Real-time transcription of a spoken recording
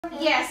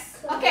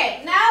Yes.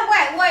 Okay. Now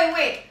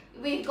wait.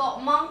 We've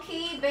got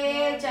monkey,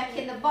 bear, Jack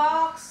in the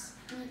box,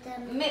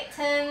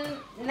 mitten,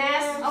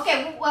 nest.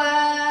 Okay.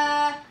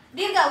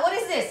 Dirga, what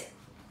is this?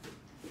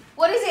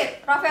 What is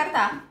it,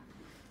 Roberta?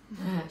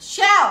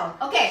 Shell.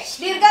 Okay.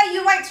 Dirga,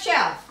 you write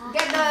shell.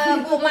 Get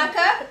the book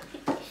marker.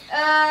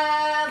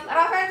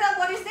 Roberta,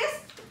 what is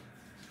this?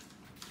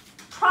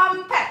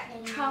 Trumpet.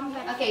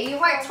 Okay, you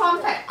write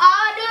trumpet.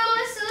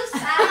 Aduh,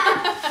 susah.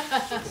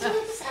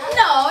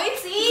 No,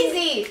 it's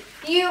easy.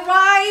 You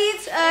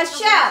write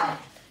shell.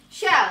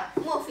 Shell.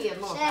 Move here,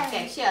 move. Shell.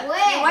 Okay, shell. Where?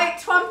 You write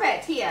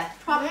trumpet here.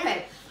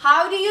 Trumpet.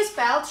 How do you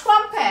spell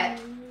trumpet?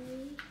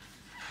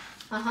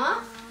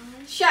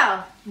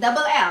 Shell.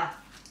 Double L.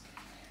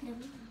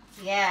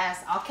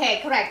 Yes.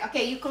 Okay, correct.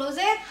 Okay, you close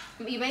it.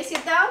 You may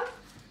sit down.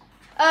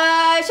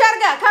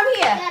 Sharga, come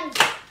here.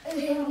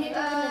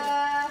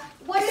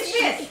 What is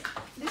this?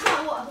 This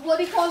one.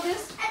 What do you call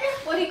this?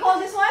 What do you call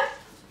this one?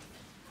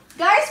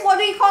 Guys, what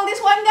do you call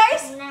this one,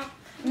 guys?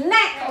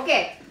 Neck.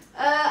 Okay.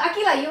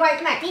 Akila, you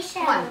write neck.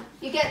 Come on.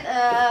 You get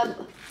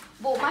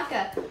book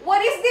marker.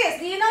 What is this?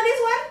 Do you know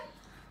this one?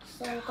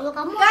 Kalau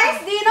kamu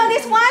Guys, do you know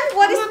this one?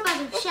 What is?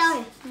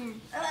 shell?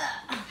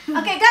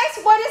 Okay, guys,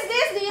 what is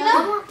this? Do you know?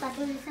 Kamu apa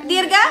tulisan?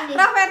 Dirga,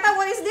 Roberta,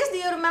 what is this? Do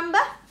you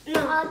remember?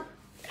 No.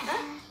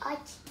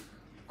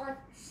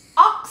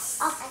 Ox.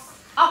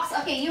 Ox.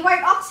 Okay, you write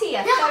ox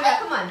here.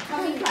 Sharga, come on.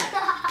 Come in front.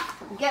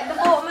 Get the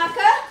book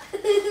marker.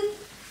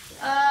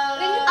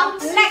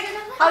 Neck.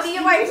 How do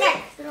you write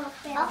neck?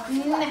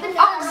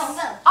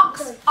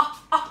 Ox.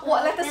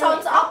 What letter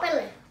sounds ox?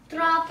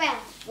 Tropel.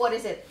 What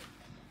is it?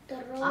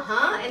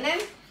 And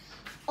then?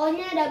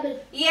 O-nya double.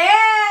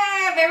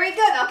 Yeah, very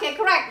good. Okay,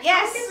 correct.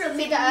 Yes.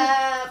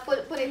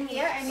 Put it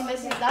here and you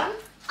must sit down.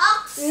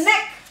 Ox.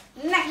 Neck.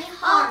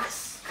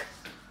 Ox.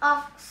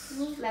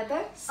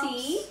 Letter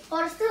C.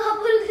 Horse tuh apa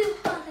lagi?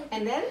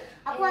 And then?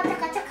 Aku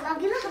acak-acak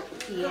lagi lah.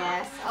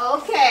 Yes.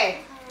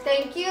 Okay.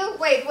 Thank you.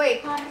 Wait.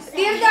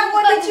 Dirga,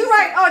 what did you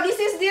write? Oh, this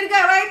is Dirga,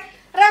 right?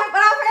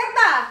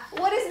 Roberta,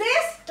 what is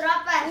this?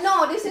 Tropel.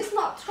 No, this is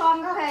not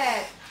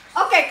trumpet.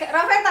 Okay,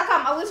 Roberta,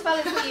 come. I will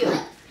spell it for you.